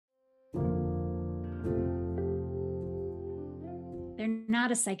They're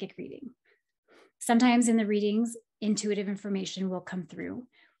not a psychic reading. Sometimes in the readings, intuitive information will come through.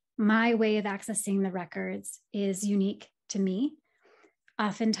 My way of accessing the records is unique to me.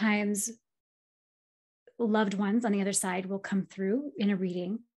 Oftentimes, loved ones on the other side will come through in a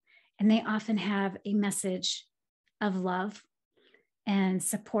reading, and they often have a message of love and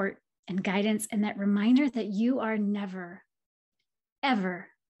support and guidance, and that reminder that you are never, ever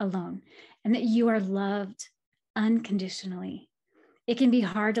alone, and that you are loved unconditionally. It can be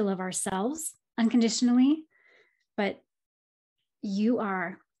hard to love ourselves unconditionally, but you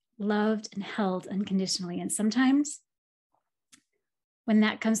are loved and held unconditionally. And sometimes when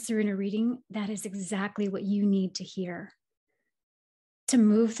that comes through in a reading, that is exactly what you need to hear to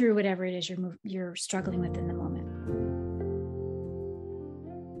move through whatever it is you're struggling with in the moment.